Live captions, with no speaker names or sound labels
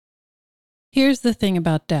Here's the thing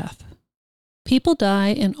about death. People die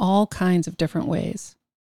in all kinds of different ways.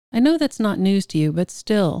 I know that's not news to you, but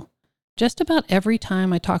still, just about every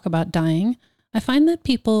time I talk about dying, I find that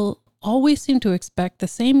people always seem to expect the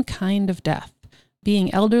same kind of death,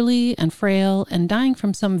 being elderly and frail and dying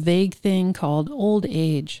from some vague thing called old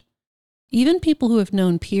age. Even people who have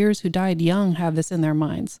known peers who died young have this in their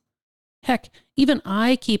minds. Heck, even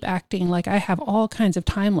I keep acting like I have all kinds of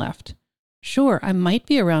time left. Sure, I might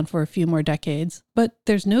be around for a few more decades, but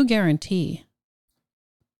there's no guarantee.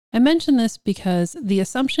 I mention this because the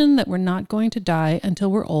assumption that we're not going to die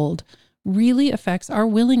until we're old really affects our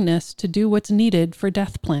willingness to do what's needed for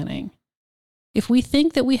death planning. If we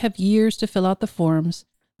think that we have years to fill out the forms,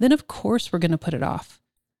 then of course we're going to put it off.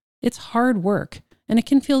 It's hard work, and it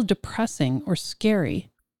can feel depressing or scary.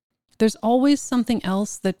 There's always something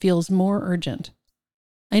else that feels more urgent.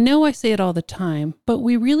 I know I say it all the time, but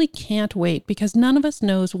we really can't wait because none of us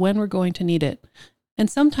knows when we're going to need it. And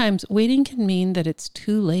sometimes waiting can mean that it's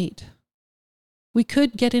too late. We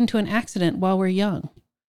could get into an accident while we're young.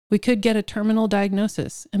 We could get a terminal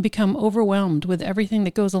diagnosis and become overwhelmed with everything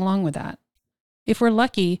that goes along with that. If we're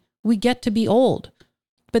lucky, we get to be old.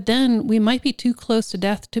 But then we might be too close to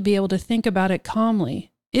death to be able to think about it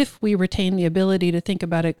calmly, if we retain the ability to think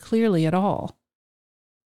about it clearly at all.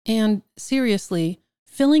 And seriously,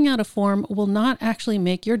 filling out a form will not actually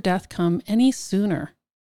make your death come any sooner.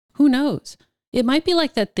 Who knows? It might be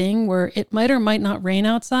like that thing where it might or might not rain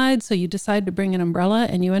outside, so you decide to bring an umbrella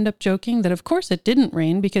and you end up joking that of course it didn't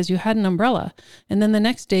rain because you had an umbrella. And then the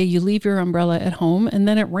next day you leave your umbrella at home and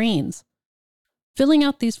then it rains. Filling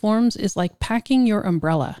out these forms is like packing your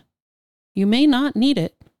umbrella. You may not need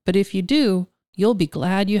it, but if you do, you'll be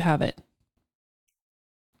glad you have it.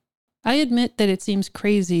 I admit that it seems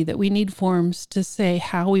crazy that we need forms to say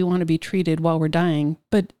how we want to be treated while we're dying,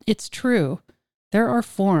 but it's true. There are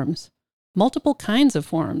forms. Multiple kinds of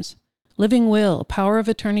forms. Living will, power of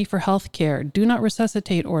attorney for health care, do not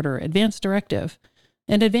resuscitate order, advance directive.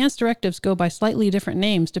 And advance directives go by slightly different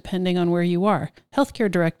names depending on where you are. Healthcare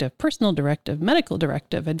directive, personal directive, medical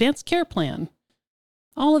directive, advanced care plan.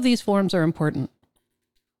 All of these forms are important.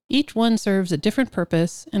 Each one serves a different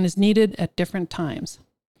purpose and is needed at different times.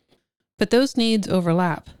 But those needs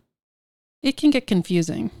overlap. It can get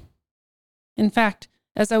confusing. In fact,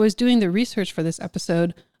 as I was doing the research for this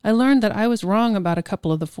episode, I learned that I was wrong about a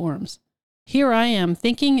couple of the forms. Here I am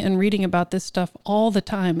thinking and reading about this stuff all the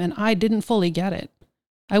time, and I didn't fully get it.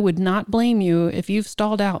 I would not blame you if you've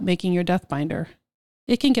stalled out making your death binder.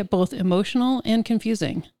 It can get both emotional and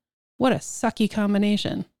confusing. What a sucky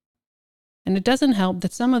combination. And it doesn't help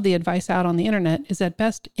that some of the advice out on the internet is at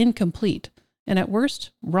best incomplete, and at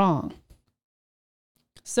worst, wrong.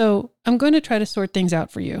 So I'm going to try to sort things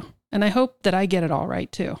out for you, and I hope that I get it all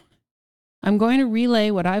right too. I'm going to relay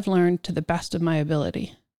what I've learned to the best of my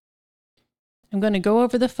ability. I'm going to go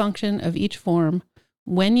over the function of each form,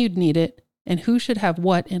 when you'd need it, and who should have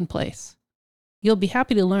what in place. You'll be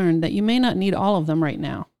happy to learn that you may not need all of them right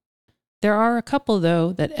now. There are a couple,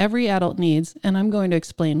 though, that every adult needs, and I'm going to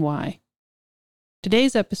explain why.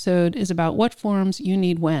 Today's episode is about what forms you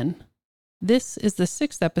need when. This is the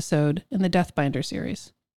 6th episode in the Death Binder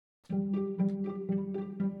series.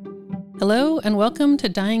 Hello, and welcome to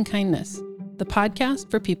Dying Kindness, the podcast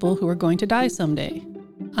for people who are going to die someday.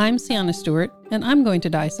 I'm Sienna Stewart, and I'm going to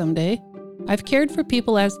die someday. I've cared for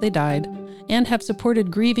people as they died, and have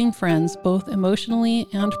supported grieving friends both emotionally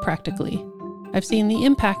and practically. I've seen the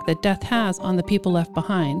impact that death has on the people left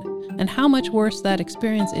behind, and how much worse that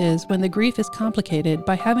experience is when the grief is complicated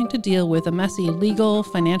by having to deal with a messy legal,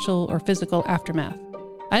 financial, or physical aftermath.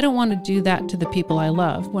 I don't want to do that to the people I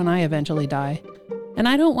love when I eventually die. And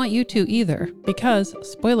I don't want you to either, because,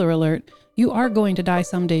 spoiler alert, you are going to die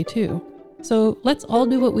someday too. So let's all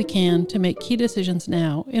do what we can to make key decisions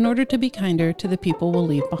now in order to be kinder to the people we'll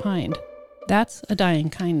leave behind. That's a dying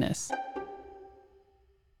kindness.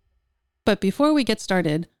 But before we get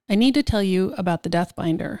started, I need to tell you about the Death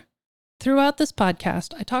Binder. Throughout this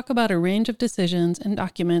podcast, I talk about a range of decisions and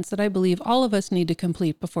documents that I believe all of us need to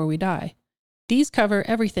complete before we die. These cover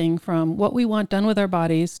everything from what we want done with our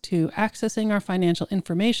bodies to accessing our financial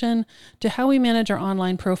information to how we manage our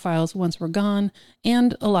online profiles once we're gone,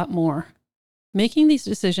 and a lot more. Making these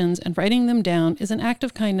decisions and writing them down is an act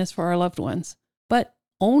of kindness for our loved ones, but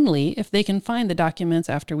only if they can find the documents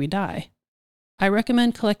after we die. I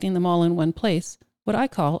recommend collecting them all in one place, what I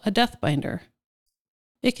call a death binder.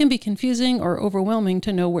 It can be confusing or overwhelming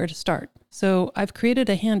to know where to start, so I've created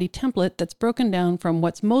a handy template that's broken down from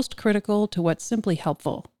what's most critical to what's simply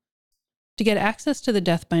helpful. To get access to the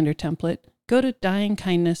Death Binder template, go to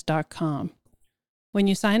dyingkindness.com. When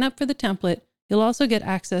you sign up for the template, You'll also get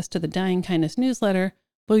access to the Dying Kindness newsletter,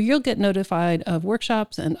 where you'll get notified of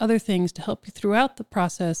workshops and other things to help you throughout the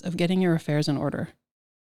process of getting your affairs in order.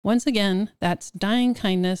 Once again, that's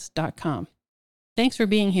dyingkindness.com. Thanks for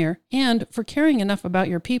being here and for caring enough about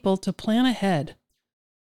your people to plan ahead.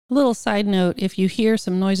 A little side note, if you hear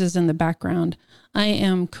some noises in the background, I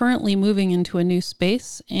am currently moving into a new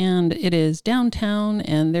space and it is downtown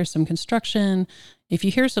and there's some construction. If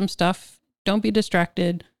you hear some stuff, don't be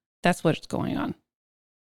distracted. That's what's going on.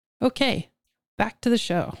 Okay, back to the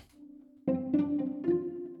show.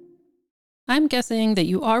 I'm guessing that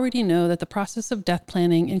you already know that the process of death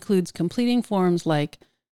planning includes completing forms like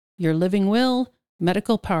your living will,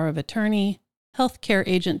 medical power of attorney, healthcare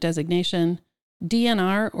agent designation,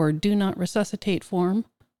 DNR or do not resuscitate form,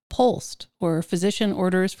 POLST or physician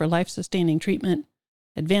orders for life-sustaining treatment,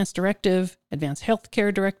 advanced directive, advanced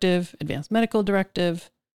healthcare directive, advanced medical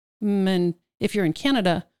directive. And if you're in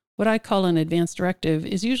Canada, what I call an advanced directive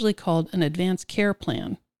is usually called an advanced care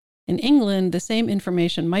plan. In England, the same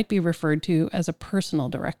information might be referred to as a personal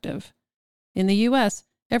directive. In the US,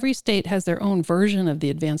 every state has their own version of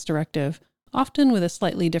the advanced directive, often with a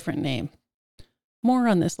slightly different name. More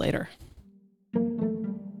on this later.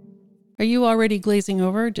 Are you already glazing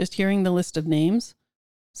over just hearing the list of names?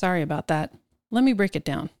 Sorry about that. Let me break it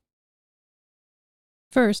down.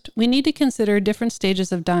 First, we need to consider different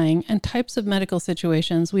stages of dying and types of medical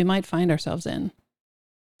situations we might find ourselves in.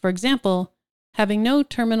 For example, having no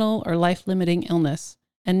terminal or life-limiting illness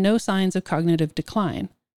and no signs of cognitive decline,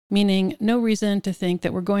 meaning no reason to think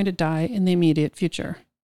that we're going to die in the immediate future.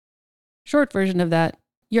 Short version of that,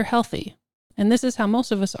 you're healthy, and this is how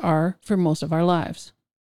most of us are for most of our lives.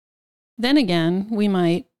 Then again, we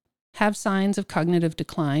might have signs of cognitive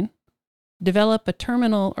decline, develop a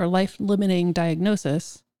terminal or life-limiting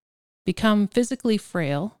diagnosis, become physically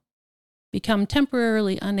frail, become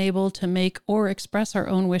temporarily unable to make or express our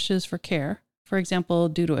own wishes for care, for example,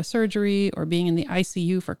 due to a surgery or being in the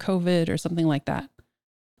ICU for COVID or something like that.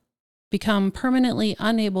 Become permanently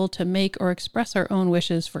unable to make or express our own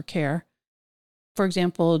wishes for care, for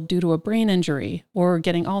example, due to a brain injury or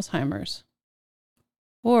getting Alzheimer's.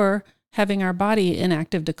 Or having our body in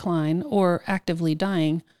active decline or actively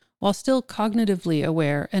dying while still cognitively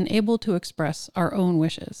aware and able to express our own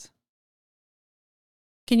wishes.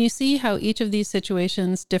 Can you see how each of these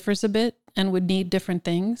situations differs a bit and would need different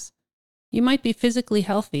things? You might be physically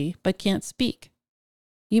healthy but can't speak.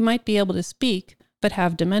 You might be able to speak but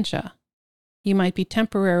have dementia. You might be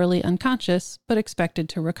temporarily unconscious but expected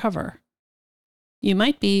to recover. You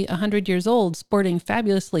might be 100 years old sporting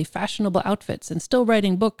fabulously fashionable outfits and still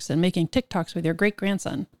writing books and making TikToks with your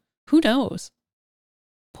great-grandson. Who knows?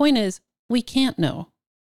 Point is, we can't know.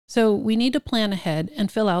 So we need to plan ahead and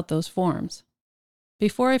fill out those forms.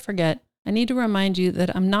 Before I forget, I need to remind you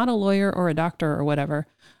that I'm not a lawyer or a doctor or whatever.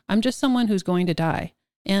 I'm just someone who's going to die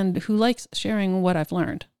and who likes sharing what I've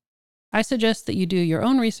learned. I suggest that you do your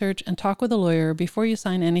own research and talk with a lawyer before you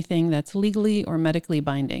sign anything that's legally or medically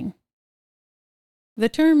binding. The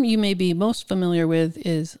term you may be most familiar with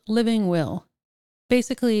is living will.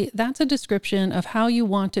 Basically, that's a description of how you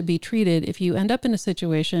want to be treated if you end up in a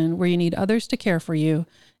situation where you need others to care for you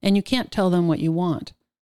and you can't tell them what you want.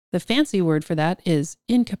 The fancy word for that is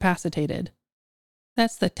incapacitated.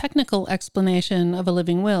 That's the technical explanation of a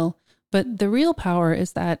living will, but the real power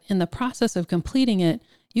is that in the process of completing it,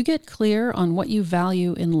 you get clear on what you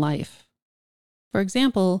value in life. For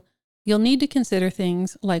example, you'll need to consider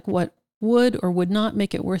things like what would or would not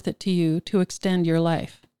make it worth it to you to extend your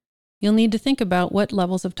life. You'll need to think about what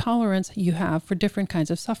levels of tolerance you have for different kinds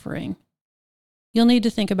of suffering. You'll need to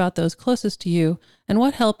think about those closest to you and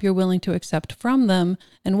what help you're willing to accept from them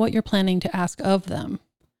and what you're planning to ask of them.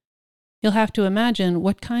 You'll have to imagine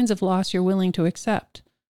what kinds of loss you're willing to accept,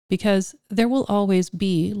 because there will always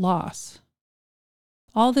be loss.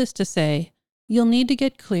 All this to say, you'll need to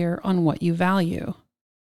get clear on what you value.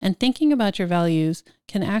 And thinking about your values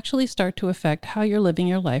can actually start to affect how you're living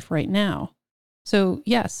your life right now. So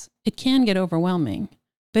yes, it can get overwhelming,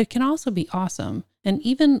 but it can also be awesome and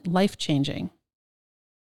even life-changing.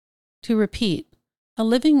 To repeat, a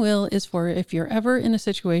living will is for if you're ever in a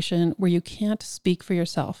situation where you can't speak for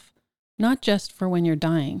yourself, not just for when you're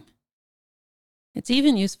dying. It's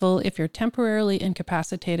even useful if you're temporarily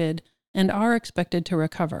incapacitated and are expected to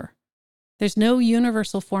recover. There's no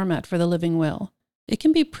universal format for the living will. It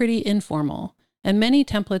can be pretty informal, and many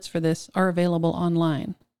templates for this are available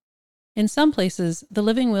online. In some places, the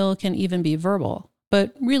living will can even be verbal,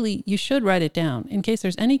 but really, you should write it down in case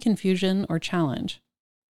there's any confusion or challenge.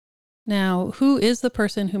 Now, who is the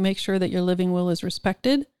person who makes sure that your living will is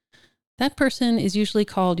respected? That person is usually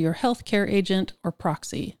called your healthcare agent or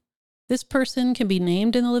proxy. This person can be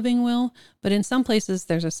named in the living will, but in some places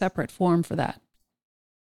there's a separate form for that.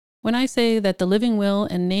 When I say that the living will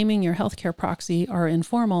and naming your healthcare proxy are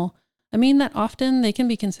informal, I mean that often they can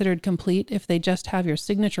be considered complete if they just have your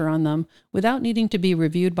signature on them without needing to be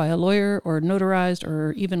reviewed by a lawyer or notarized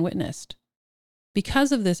or even witnessed.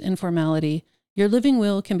 Because of this informality, your living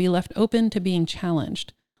will can be left open to being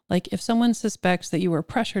challenged, like if someone suspects that you were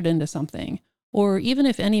pressured into something, or even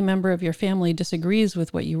if any member of your family disagrees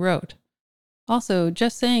with what you wrote. Also,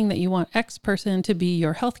 just saying that you want X person to be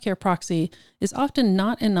your healthcare proxy is often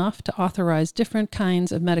not enough to authorize different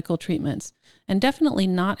kinds of medical treatments, and definitely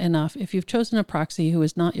not enough if you've chosen a proxy who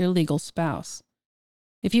is not your legal spouse.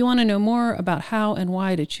 If you want to know more about how and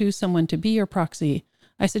why to choose someone to be your proxy,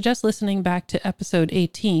 I suggest listening back to episode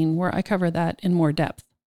 18, where I cover that in more depth.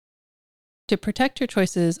 To protect your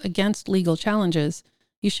choices against legal challenges,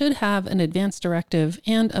 you should have an advance directive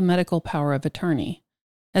and a medical power of attorney.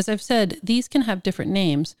 As I've said, these can have different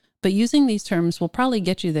names, but using these terms will probably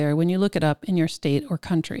get you there when you look it up in your state or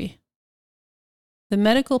country. The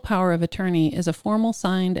medical power of attorney is a formal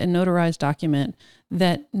signed and notarized document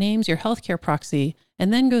that names your healthcare proxy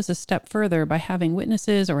and then goes a step further by having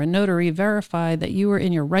witnesses or a notary verify that you are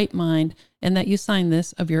in your right mind and that you signed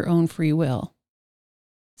this of your own free will.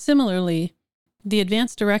 Similarly, the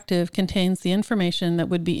advance directive contains the information that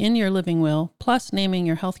would be in your living will plus naming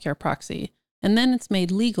your healthcare proxy, and then it's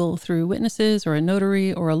made legal through witnesses or a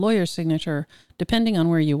notary or a lawyer's signature, depending on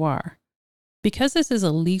where you are. Because this is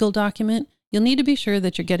a legal document, you'll need to be sure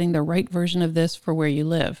that you're getting the right version of this for where you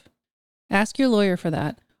live. Ask your lawyer for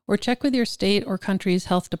that, or check with your state or country's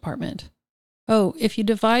health department. Oh, if you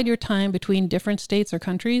divide your time between different states or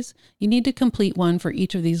countries, you need to complete one for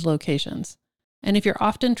each of these locations. And if you're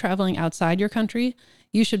often traveling outside your country,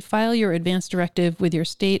 you should file your advance directive with your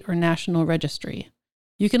state or national registry.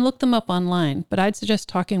 You can look them up online, but I'd suggest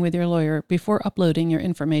talking with your lawyer before uploading your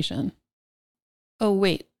information. Oh,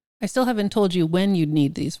 wait, I still haven't told you when you'd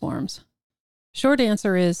need these forms. Short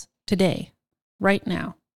answer is today, right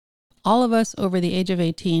now. All of us over the age of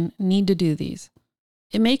 18 need to do these.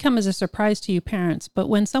 It may come as a surprise to you parents, but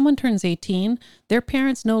when someone turns 18, their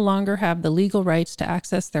parents no longer have the legal rights to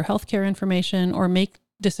access their healthcare information or make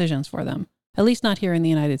decisions for them, at least not here in the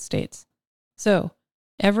United States. So,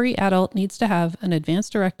 every adult needs to have an advance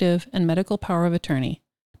directive and medical power of attorney,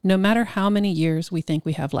 no matter how many years we think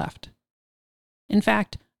we have left. In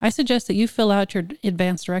fact, I suggest that you fill out your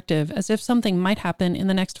advance directive as if something might happen in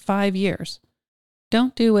the next 5 years.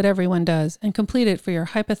 Don't do what everyone does and complete it for your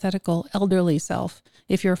hypothetical elderly self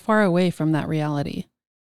if you're far away from that reality.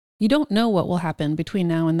 You don't know what will happen between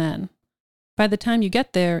now and then. By the time you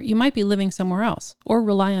get there, you might be living somewhere else, or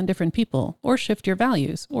rely on different people, or shift your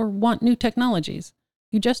values, or want new technologies.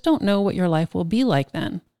 You just don't know what your life will be like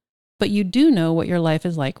then. But you do know what your life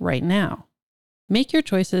is like right now. Make your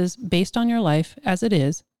choices based on your life as it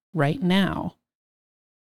is right now.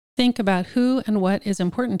 Think about who and what is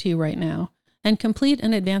important to you right now, and complete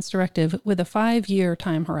an advance directive with a 5-year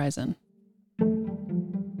time horizon.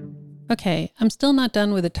 Okay, I'm still not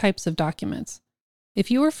done with the types of documents.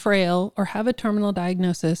 If you are frail or have a terminal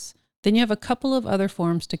diagnosis, then you have a couple of other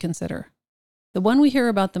forms to consider. The one we hear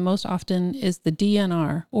about the most often is the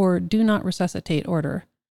DNR, or Do Not Resuscitate Order.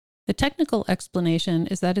 The technical explanation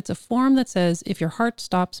is that it's a form that says if your heart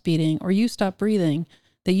stops beating or you stop breathing,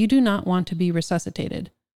 that you do not want to be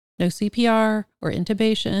resuscitated. No CPR or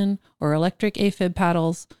intubation or electric AFib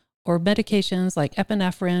paddles or medications like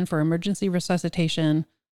epinephrine for emergency resuscitation,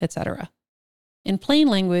 etc. In plain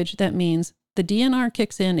language, that means the DNR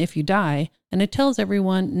kicks in if you die, and it tells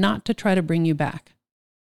everyone not to try to bring you back.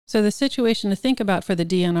 So the situation to think about for the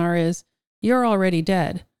DNR is, you're already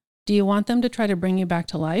dead. Do you want them to try to bring you back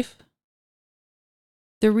to life?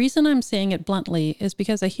 The reason I'm saying it bluntly is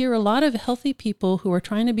because I hear a lot of healthy people who are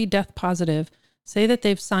trying to be death positive say that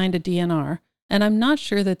they've signed a DNR, and I'm not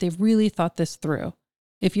sure that they've really thought this through.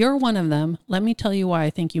 If you're one of them, let me tell you why I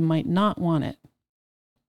think you might not want it.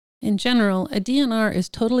 In general, a DNR is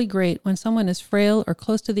totally great when someone is frail or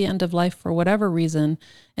close to the end of life for whatever reason,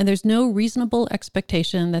 and there's no reasonable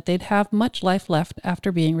expectation that they'd have much life left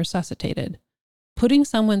after being resuscitated. Putting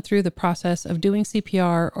someone through the process of doing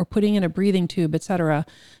CPR or putting in a breathing tube, etc.,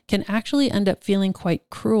 can actually end up feeling quite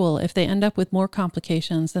cruel if they end up with more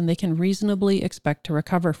complications than they can reasonably expect to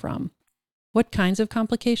recover from. What kinds of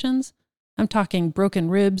complications? I'm talking broken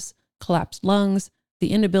ribs, collapsed lungs,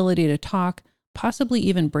 the inability to talk, possibly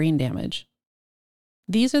even brain damage.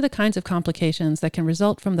 These are the kinds of complications that can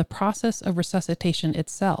result from the process of resuscitation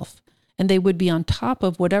itself, and they would be on top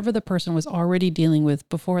of whatever the person was already dealing with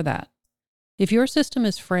before that. If your system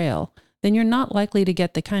is frail, then you're not likely to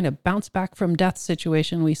get the kind of bounce back from death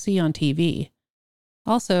situation we see on TV.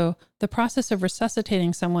 Also, the process of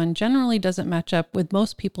resuscitating someone generally doesn't match up with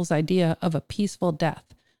most people's idea of a peaceful death,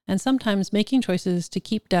 and sometimes making choices to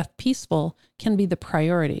keep death peaceful can be the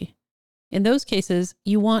priority. In those cases,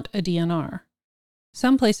 you want a DNR.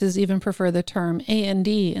 Some places even prefer the term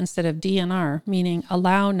A&D instead of DNR, meaning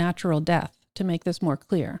allow natural death, to make this more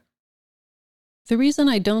clear. The reason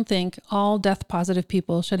I don't think all death-positive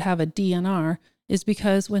people should have a DNR is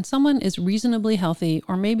because when someone is reasonably healthy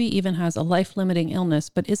or maybe even has a life-limiting illness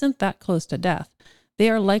but isn't that close to death, they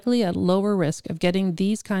are likely at lower risk of getting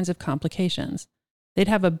these kinds of complications. They'd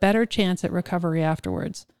have a better chance at recovery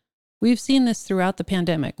afterwards. We've seen this throughout the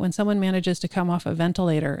pandemic when someone manages to come off a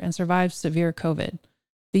ventilator and survives severe COVID.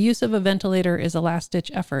 The use of a ventilator is a last-ditch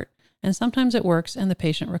effort, and sometimes it works and the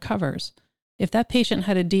patient recovers. If that patient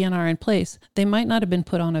had a DNR in place, they might not have been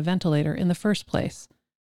put on a ventilator in the first place.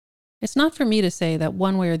 It's not for me to say that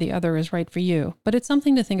one way or the other is right for you, but it's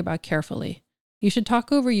something to think about carefully. You should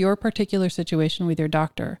talk over your particular situation with your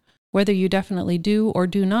doctor, whether you definitely do or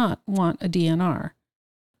do not want a DNR.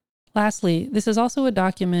 Lastly, this is also a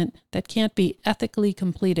document that can't be ethically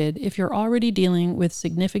completed if you're already dealing with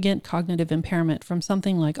significant cognitive impairment from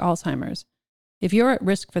something like Alzheimer's. If you're at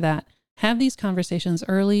risk for that, have these conversations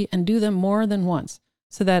early and do them more than once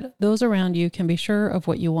so that those around you can be sure of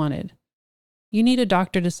what you wanted. You need a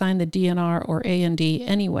doctor to sign the DNR or A&D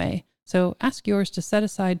anyway, so ask yours to set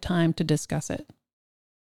aside time to discuss it.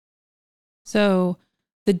 So,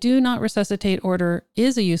 the Do Not Resuscitate order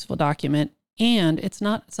is a useful document, and it's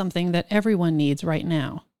not something that everyone needs right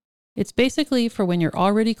now. It's basically for when you're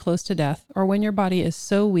already close to death or when your body is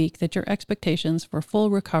so weak that your expectations for full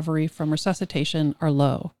recovery from resuscitation are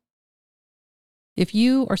low. If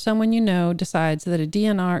you or someone you know decides that a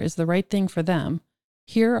DNR is the right thing for them,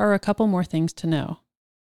 here are a couple more things to know.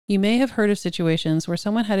 You may have heard of situations where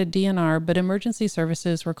someone had a DNR but emergency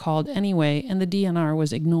services were called anyway and the DNR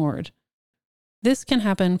was ignored. This can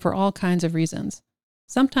happen for all kinds of reasons.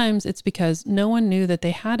 Sometimes it's because no one knew that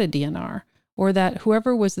they had a DNR, or that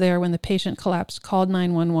whoever was there when the patient collapsed called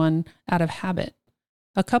 911 out of habit.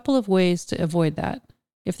 A couple of ways to avoid that.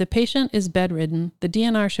 If the patient is bedridden, the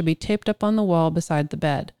DNR should be taped up on the wall beside the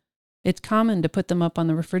bed. It's common to put them up on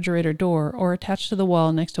the refrigerator door or attached to the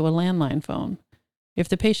wall next to a landline phone. If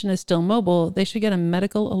the patient is still mobile, they should get a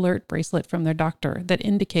medical alert bracelet from their doctor that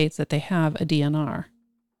indicates that they have a DNR.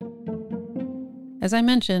 As I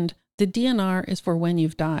mentioned, the DNR is for when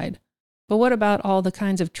you've died. But what about all the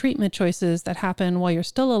kinds of treatment choices that happen while you're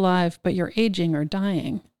still alive but you're aging or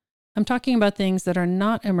dying? I'm talking about things that are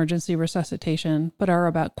not emergency resuscitation, but are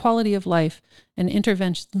about quality of life and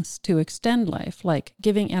interventions to extend life, like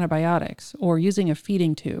giving antibiotics or using a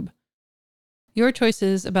feeding tube. Your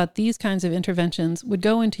choices about these kinds of interventions would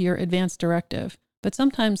go into your advance directive, but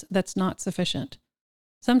sometimes that's not sufficient.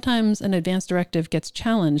 Sometimes an advance directive gets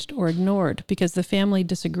challenged or ignored because the family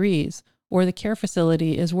disagrees, or the care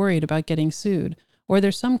facility is worried about getting sued, or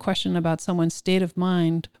there's some question about someone's state of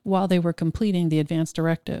mind while they were completing the advance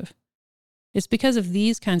directive. It's because of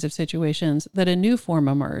these kinds of situations that a new form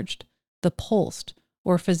emerged, the POLST,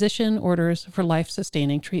 or Physician Orders for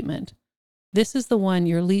Life-Sustaining Treatment. This is the one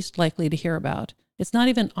you're least likely to hear about. It's not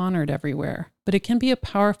even honored everywhere, but it can be a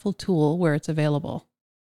powerful tool where it's available.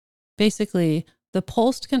 Basically, the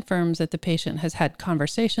POLST confirms that the patient has had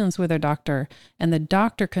conversations with their doctor, and the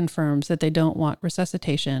doctor confirms that they don't want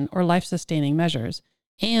resuscitation or life-sustaining measures,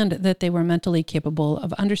 and that they were mentally capable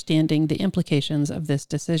of understanding the implications of this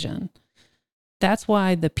decision. That's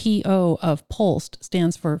why the PO of POLST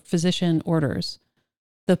stands for Physician Orders.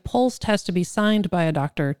 The POLST has to be signed by a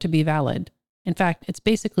doctor to be valid. In fact, it's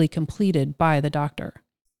basically completed by the doctor.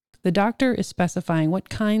 The doctor is specifying what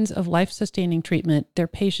kinds of life-sustaining treatment their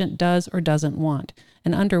patient does or doesn't want,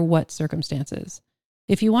 and under what circumstances.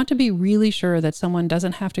 If you want to be really sure that someone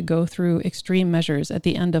doesn't have to go through extreme measures at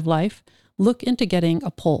the end of life, look into getting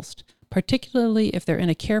a POLST, particularly if they're in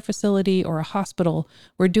a care facility or a hospital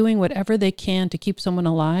where doing whatever they can to keep someone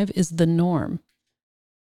alive is the norm.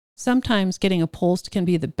 Sometimes getting a POLST can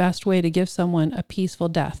be the best way to give someone a peaceful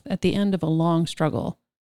death at the end of a long struggle.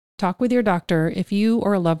 Talk with your doctor if you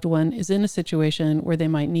or a loved one is in a situation where they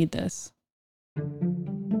might need this.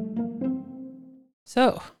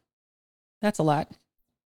 So, that's a lot.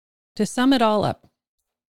 To sum it all up,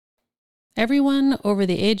 everyone over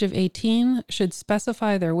the age of 18 should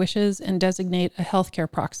specify their wishes and designate a healthcare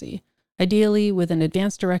proxy, ideally with an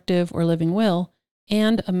advance directive or living will,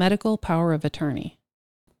 and a medical power of attorney.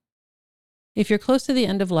 If you're close to the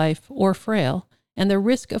end of life or frail, and the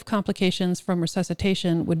risk of complications from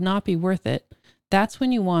resuscitation would not be worth it, That's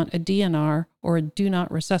when you want a DNR or a do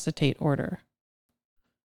not resuscitate order.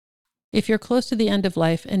 If you're close to the end of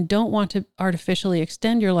life and don't want to artificially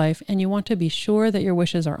extend your life and you want to be sure that your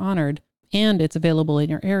wishes are honored and it's available in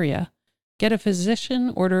your area, get a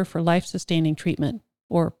physician order for life-sustaining treatment,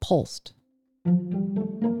 or PULSed.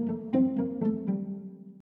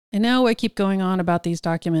 I know I keep going on about these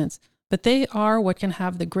documents, but they are what can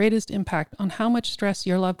have the greatest impact on how much stress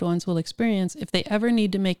your loved ones will experience if they ever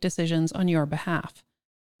need to make decisions on your behalf.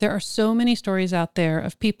 There are so many stories out there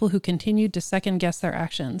of people who continued to second-guess their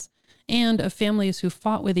actions, and of families who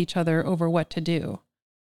fought with each other over what to do.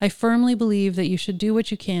 I firmly believe that you should do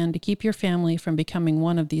what you can to keep your family from becoming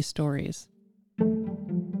one of these stories.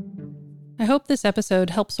 I hope this episode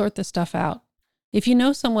helps sort this stuff out. If you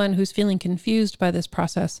know someone who's feeling confused by this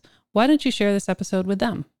process, why don't you share this episode with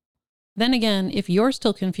them? Then again, if you're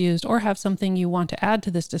still confused or have something you want to add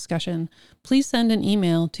to this discussion, please send an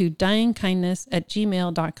email to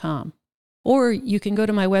dyingkindness@gmail.com. Or you can go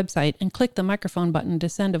to my website and click the microphone button to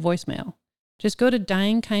send a voicemail. Just go to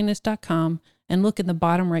dyingkindness.com and look in the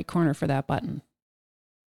bottom right corner for that button.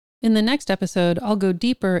 In the next episode, I'll go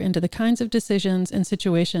deeper into the kinds of decisions and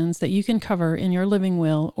situations that you can cover in your living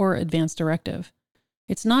will or advance directive.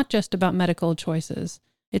 It's not just about medical choices.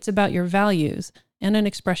 It's about your values and an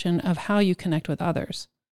expression of how you connect with others.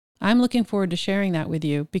 I'm looking forward to sharing that with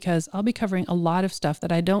you because I'll be covering a lot of stuff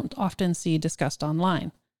that I don't often see discussed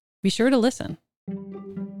online. Be sure to listen.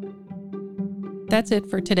 That's it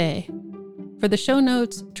for today. For the show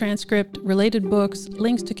notes, transcript, related books,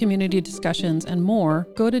 links to community discussions, and more,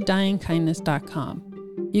 go to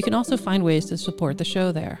dyingkindness.com. You can also find ways to support the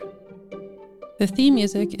show there. The theme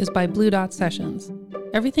music is by Blue Dot Sessions.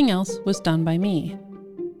 Everything else was done by me.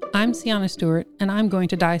 I'm Sienna Stewart, and I'm going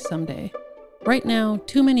to die someday. Right now,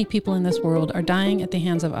 too many people in this world are dying at the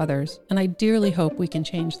hands of others, and I dearly hope we can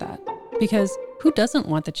change that. Because who doesn't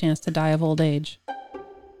want the chance to die of old age?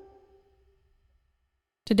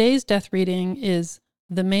 Today's death reading is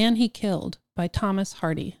The Man He Killed by Thomas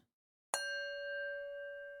Hardy.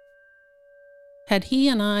 Had he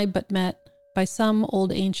and I but met by some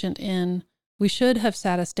old ancient inn, we should have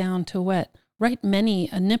sat us down to wet right many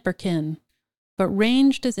a nipperkin. But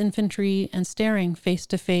ranged as infantry and staring face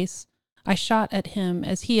to face, I shot at him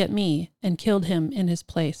as he at me and killed him in his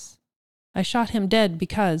place. I shot him dead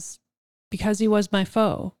because he was my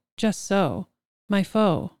foe, just so. My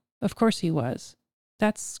foe, of course he was.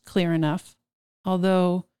 That's clear enough.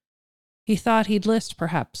 Although he thought he'd list,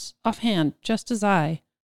 perhaps, offhand, just as I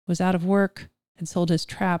was out of work, had sold his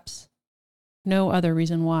traps. No other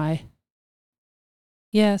reason why.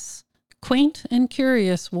 Yes, quaint and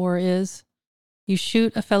curious war is. You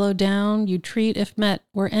shoot a fellow down, you treat if met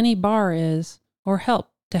where any bar is, or help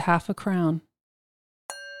to half a crown.